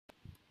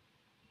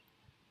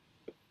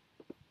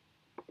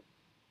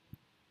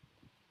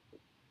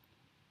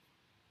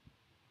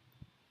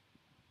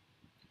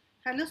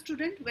Hello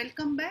student,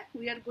 welcome back.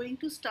 We are going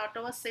to start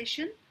our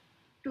session.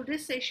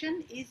 Today's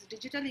session is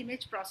Digital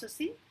Image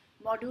Processing,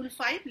 Module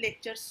 5,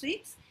 Lecture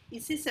 6,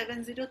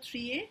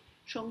 EC703A,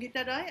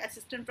 Shongita Roy,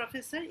 Assistant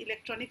Professor,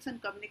 Electronics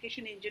and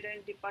Communication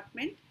Engineering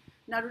Department,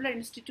 Narula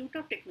Institute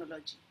of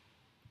Technology.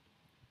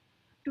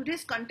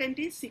 Today's content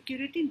is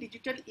Security in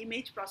Digital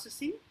Image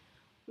Processing.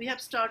 We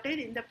have started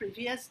in the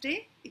previous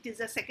day. It is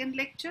the second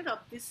lecture of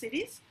this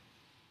series.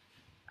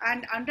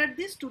 And under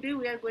this, today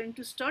we are going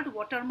to start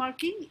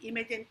watermarking,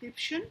 image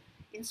encryption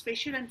in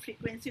spatial and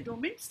frequency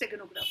domain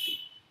steganography.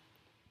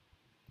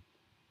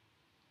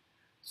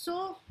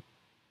 So,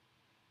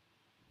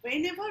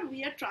 whenever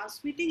we are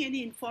transmitting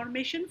any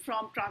information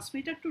from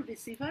transmitter to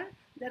receiver,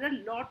 there are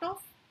a lot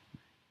of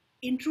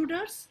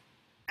intruders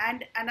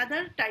and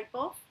another type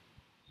of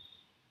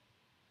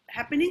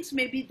happenings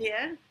may be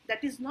there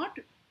that is not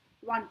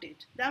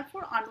wanted.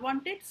 Therefore,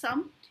 unwanted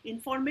some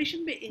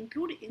information may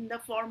include in the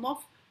form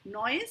of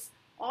noise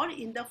or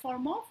in the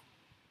form of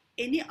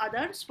any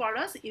other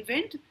spurious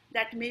event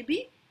that may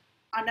be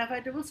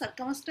unavoidable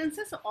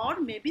circumstances, or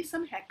maybe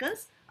some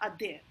hackers are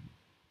there.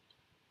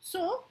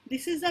 So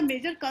this is a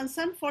major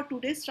concern for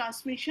today's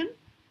transmission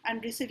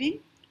and receiving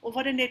over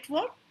a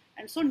network,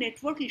 and so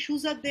network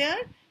issues are there.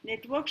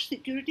 Network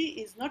security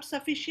is not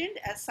sufficient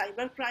as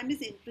cybercrime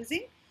is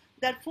increasing.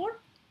 Therefore,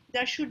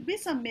 there should be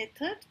some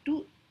method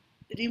to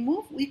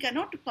remove. We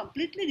cannot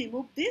completely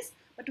remove this,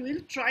 but we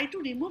will try to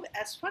remove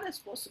as far as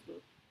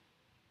possible.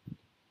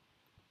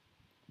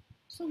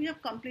 So we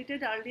have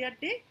completed earlier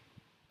day,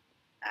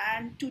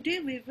 and today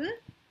we will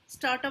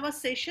start our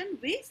session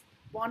with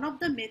one of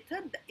the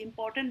method, the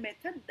important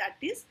method, that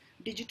is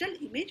digital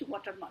image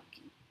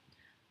watermarking.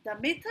 The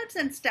methods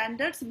and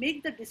standards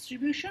make the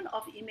distribution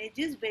of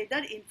images,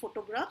 whether in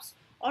photographs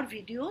or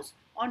videos,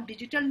 on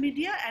digital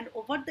media and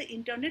over the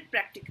internet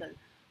practical.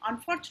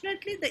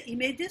 Unfortunately, the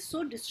images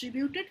so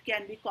distributed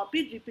can be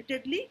copied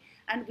repeatedly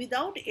and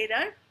without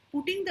error,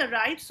 putting the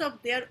rights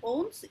of their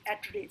owners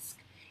at risk.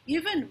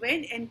 Even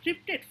when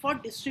encrypted for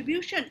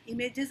distribution,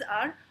 images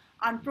are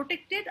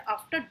unprotected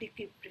after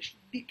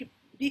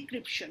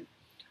decryption.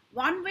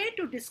 One way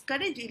to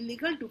discourage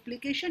illegal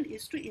duplication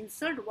is to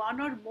insert one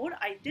or more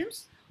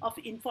items of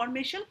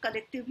information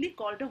collectively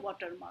called a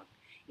watermark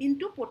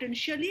into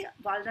potentially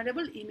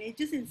vulnerable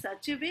images in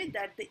such a way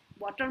that the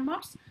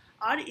watermarks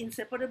are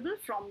inseparable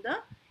from the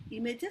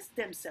images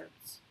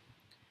themselves.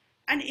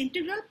 An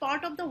integral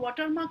part of the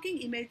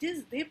watermarking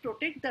images, they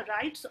protect the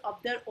rights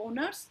of their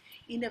owners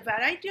in a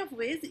variety of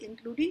ways,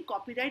 including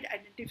copyright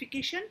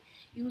identification,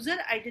 user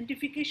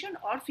identification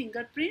or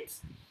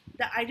fingerprints.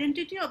 The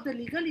identity of the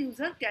legal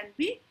user can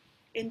be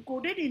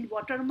encoded in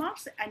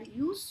watermarks and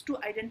used to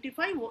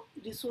identify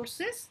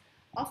resources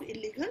of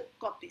illegal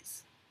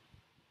copies.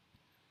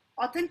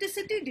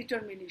 Authenticity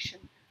determination.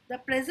 The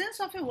presence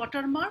of a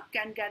watermark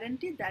can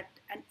guarantee that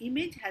an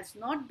image has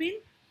not been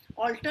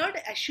altered,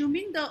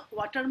 assuming the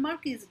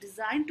watermark is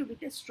designed to be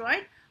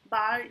destroyed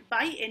by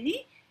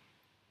any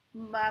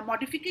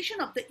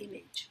modification of the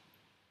image.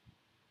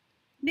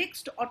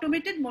 Next,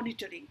 automated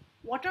monitoring.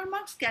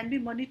 Watermarks can be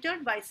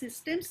monitored by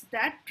systems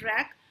that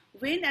track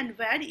when and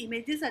where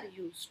images are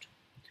used.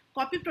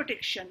 Copy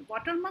protection.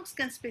 Watermarks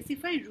can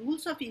specify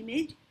rules of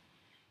image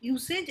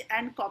usage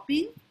and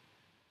copying,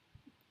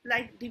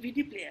 like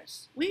DVD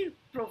players. We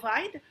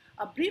provide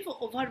a brief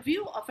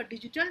overview of a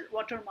digital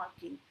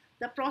watermarking.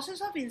 The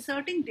process of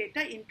inserting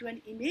data into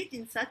an image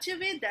in such a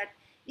way that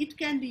it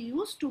can be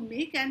used to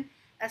make an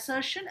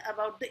assertion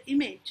about the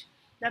image.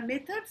 The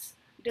methods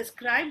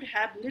described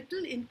have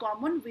little in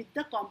common with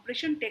the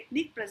compression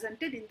technique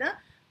presented in the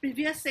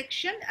previous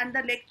section and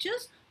the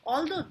lectures,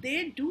 although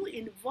they do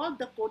involve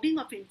the coding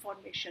of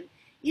information.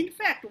 In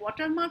fact,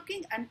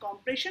 watermarking and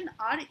compression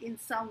are in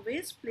some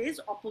ways placed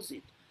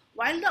opposite.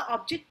 While the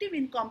objective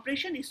in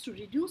compression is to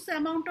reduce the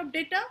amount of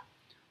data,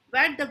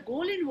 where the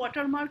goal in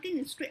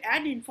watermarking is to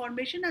add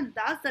information, and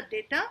thus the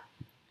data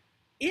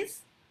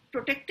is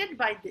protected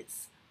by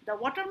this. The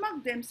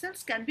watermarks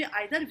themselves can be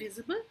either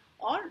visible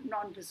or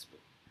non-visible.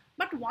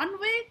 But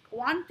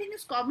one thing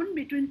is common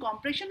between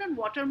compression and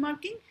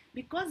watermarking,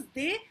 because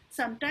they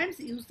sometimes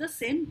use the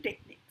same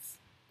techniques.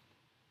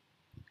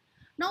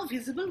 Now,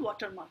 visible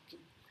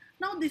watermarking.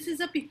 Now, this is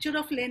a picture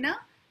of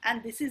Lena,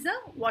 and this is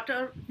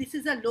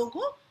a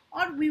logo,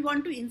 or we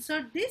want to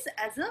insert this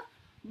as a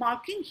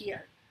marking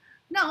here.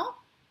 Now,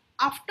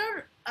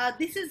 after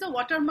this is the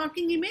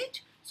watermarking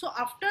image. So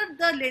after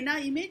the Lena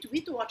image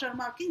with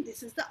watermarking,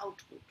 this is the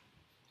output.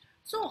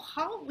 So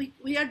how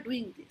we are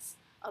doing this?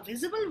 A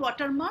visible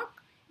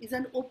watermark is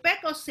an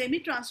opaque or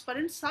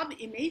semi-transparent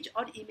sub-image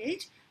or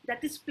image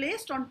that is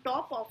placed on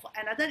top of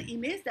another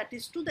image that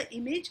is to the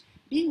image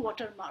being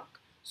watermarked,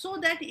 so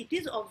that it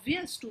is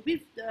obvious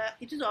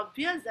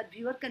that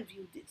viewer can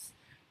view this.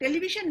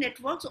 Television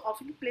networks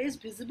often place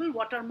visible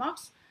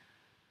watermarks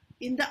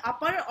in the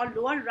upper or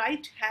lower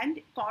right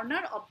hand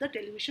corner of the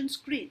television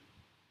screen.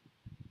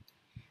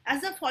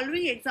 As the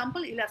following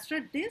example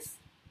illustrates this.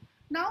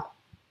 Now,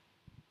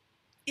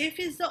 F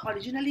is the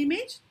original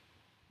image,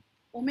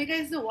 omega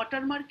is the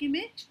watermark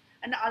image,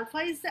 and alpha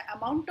is the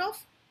amount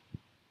of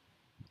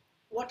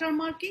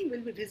watermarking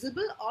will be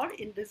visible or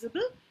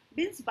invisible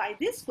means by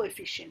this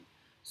coefficient.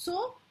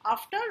 So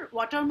after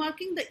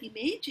watermarking, the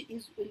image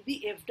will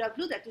be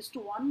FW, that is to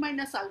 1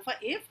 minus alpha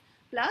F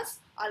plus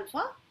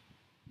alpha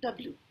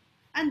W.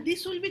 And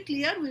this will be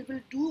clear, we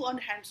will do on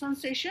hands-on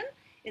session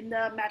in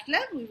the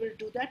MATLAB, we will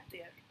do that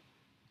there.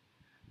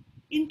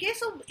 In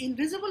case of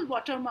invisible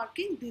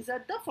watermarking, these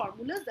are the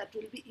formulas that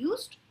will be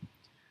used.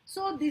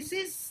 So this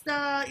is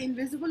the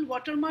invisible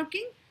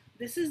watermarking,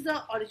 this is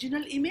the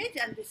original image,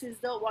 and this is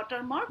the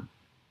watermark.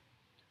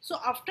 So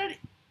after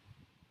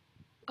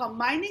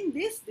combining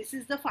this, this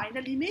is the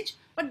final image,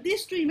 but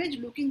these two images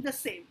looking the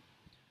same.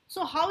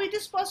 So how it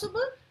is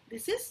possible?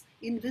 This is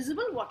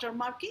invisible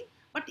watermarking,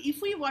 but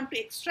if we want to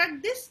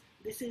extract this,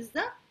 this is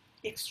the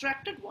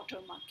extracted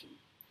watermarking.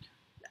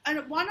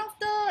 And one of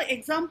the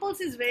examples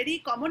is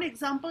very common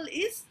example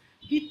is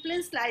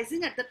bitplane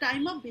slicing. At the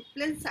time of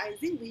bitplane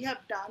slicing, we have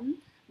done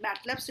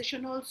MATLAB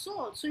session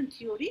also in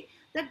theory,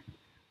 that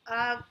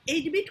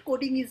 8-bit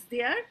coding is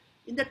there.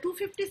 In the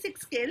 256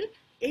 scale,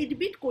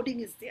 8-bit coding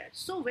is there.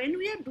 So when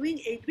we are doing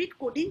 8-bit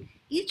coding,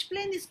 each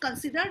plane is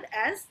considered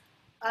as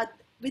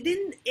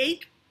within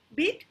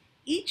 8-bit,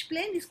 each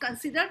plane is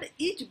considered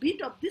each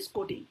bit of this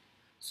coding.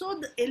 So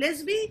the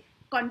LSB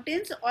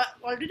contains,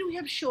 already we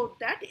have showed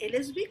that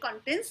LSB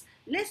contains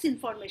less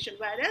information,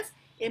 whereas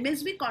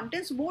MSB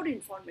contains more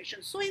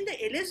information. So in the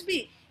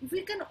LSB, if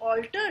we can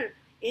alter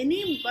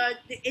any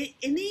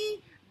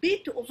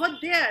bit over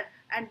there,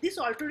 and this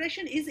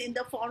alteration is in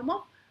the form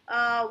of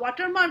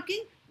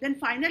watermarking, then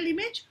final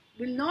image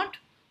will not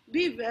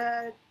be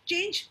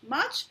changed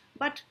much,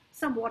 but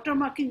some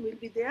watermarking will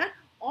be there,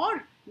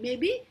 or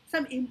maybe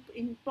some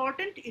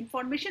important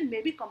information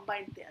may be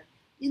combined there.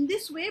 In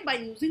this way, by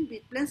using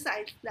bitplane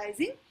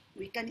slicing,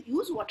 we can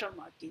use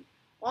watermarking.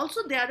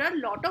 Also, there are a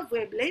lot of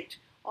wavelet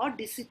or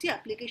DCT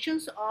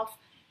applications of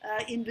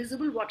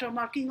invisible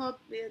watermarking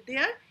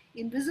there.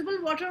 Invisible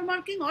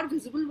watermarking or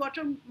visible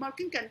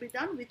watermarking can be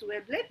done with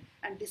wavelet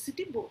and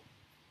DCT both.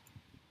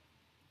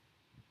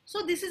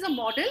 So this is a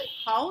model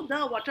how the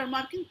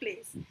watermarking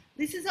plays.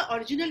 This is the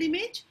original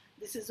image,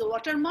 this is a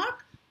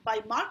watermark.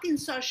 By mark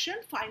insertion,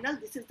 final,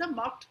 this is the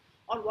marked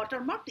or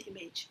watermarked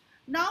image.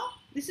 Now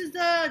this is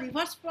the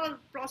reverse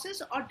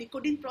process or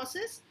decoding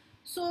process.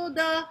 So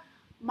the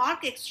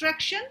mark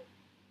extraction,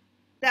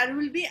 there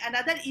will be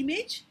another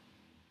image.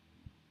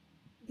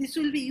 This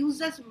will be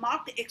used as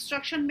mark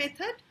extraction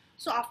method.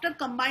 So after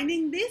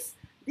combining this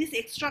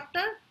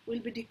extractor will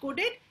be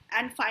decoded,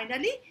 and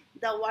finally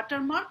the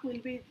watermark will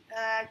be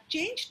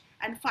changed,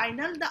 and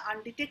final the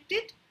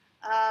undetected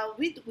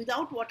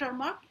without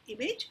watermark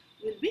image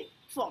will be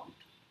formed.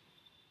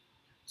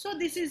 So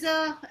this is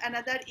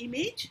another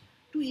image,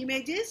 two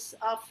images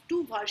of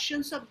two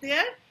versions of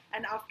there,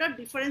 and after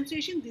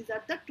differentiation these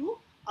are the two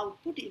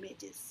output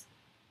images.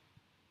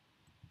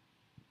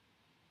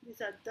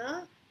 These are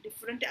the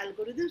different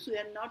algorithms, we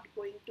are not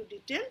going to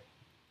detail.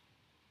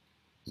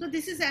 So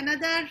this is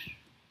another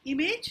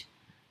image.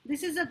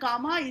 This is a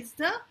gamma is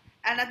the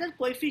another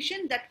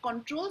coefficient that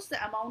controls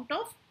the amount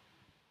of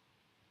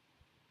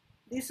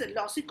this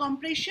lossy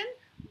compression.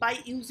 By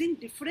using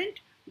different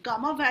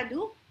gamma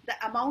value, the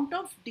amount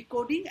of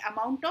decoding,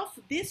 amount of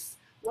this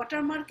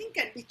watermarking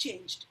can be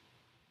changed.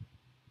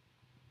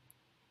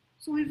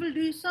 So we will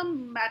do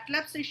some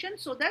MATLAB session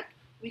so that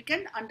we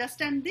can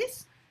understand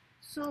this.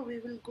 So we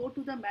will go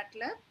to the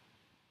MATLAB.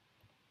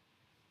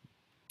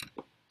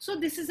 So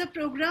this is a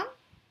program.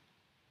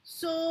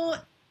 So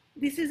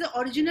this is the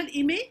original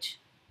image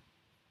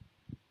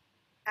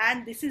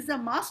and this is the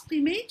masked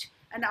image,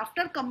 and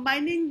after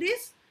combining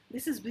this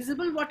is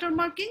visible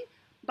watermarking.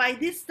 By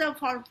this the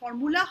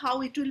formula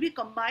how it will be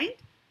combined.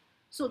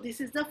 So this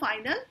is the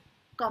final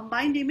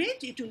combined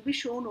image, it will be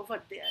shown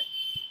over there.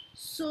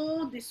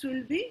 So this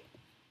will be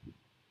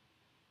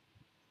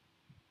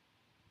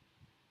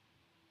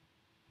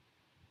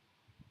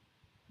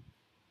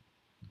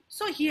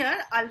so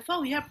here alpha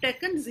we have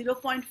taken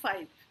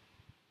 0.5.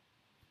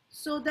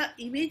 So the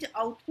image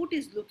output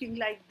is looking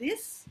like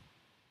this.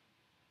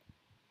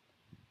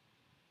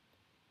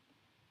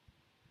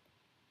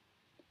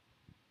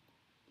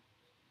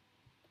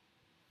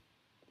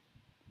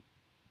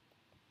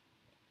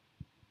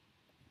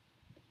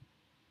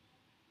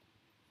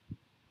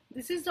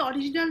 This is the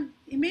original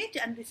image,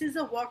 and this is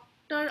the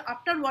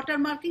after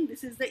watermarking,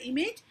 this is the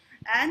image,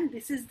 and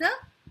this is the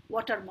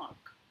watermark.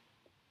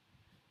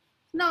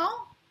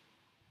 Now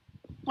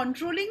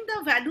controlling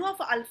the value of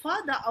alpha,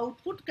 the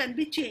output can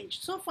be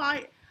changed. So far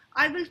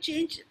I will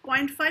change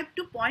 0.5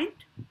 to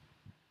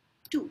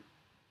 0.2.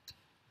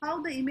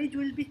 How the image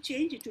will be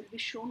changed, it will be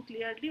shown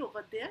clearly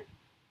over there.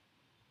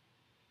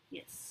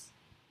 Yes.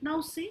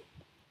 Now see,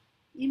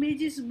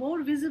 image is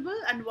more visible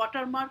and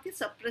watermark is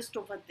suppressed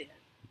over there.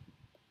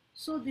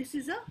 So this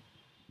is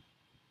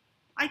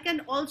I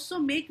can also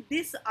make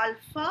this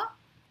alpha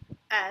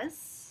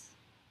as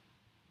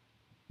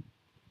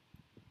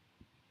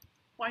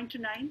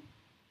 0.9.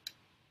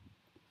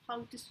 How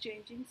it is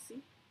changing, see.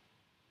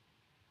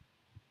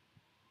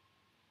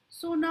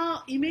 So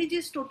now image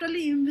is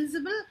totally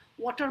invisible,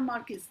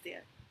 watermark is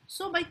there.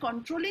 So by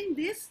controlling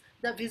this,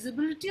 the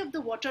visibility of the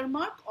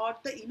watermark or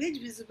the image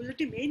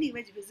visibility, main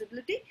image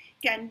visibility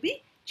can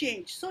be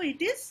changed. So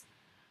it is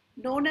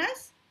known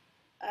as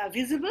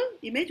visible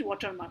image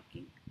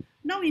watermarking.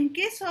 Now in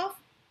case of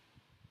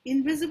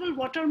invisible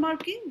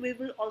watermarking, we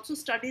will also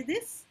study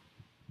this.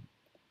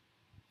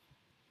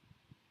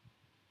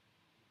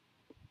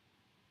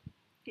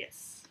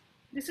 Yes,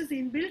 this is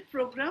inbuilt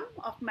program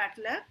of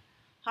MATLAB,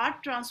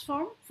 hard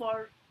transform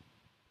for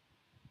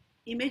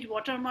image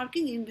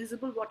watermarking,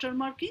 invisible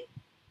watermarking.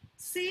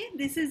 See,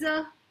 this is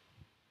a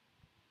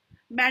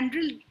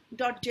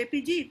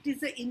mandrill.jpg. It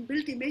is the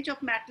inbuilt image of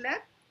MATLAB.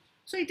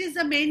 So it is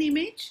the main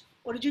image,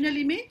 original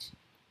image.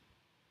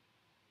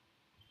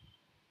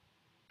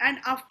 And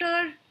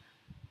after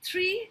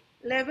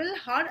 3-level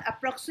hard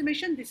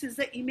approximation, this is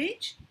the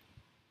image.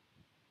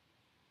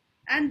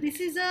 And this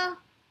is a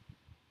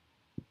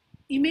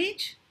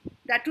image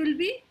that will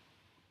be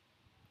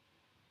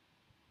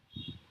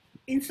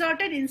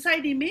inserted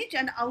inside image,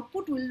 and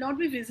output will not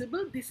be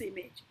visible, this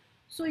image.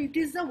 So it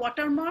is the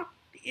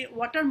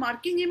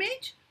watermarking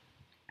image,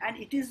 and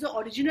it is the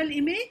original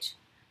image,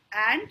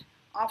 and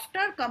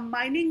after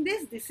combining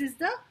this, this is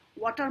the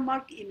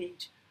watermark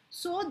image.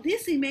 So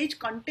this image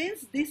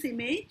contains this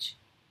image,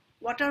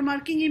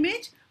 watermarking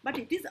image, but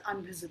it is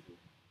invisible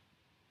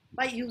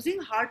by using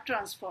hard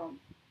transform.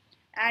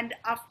 And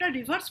after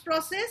reverse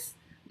process,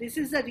 this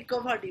is the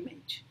recovered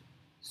image.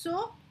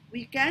 So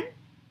we can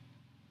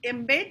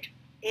embed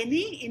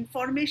any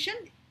information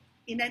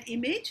in an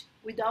image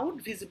without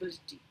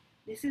visibility.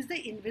 This is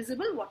the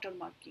invisible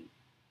watermarking.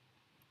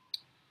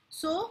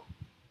 So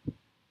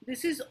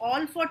this is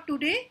all for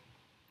today,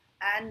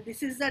 and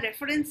this is the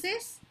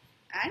references,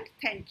 and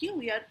thank you.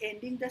 We are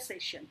ending the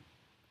session.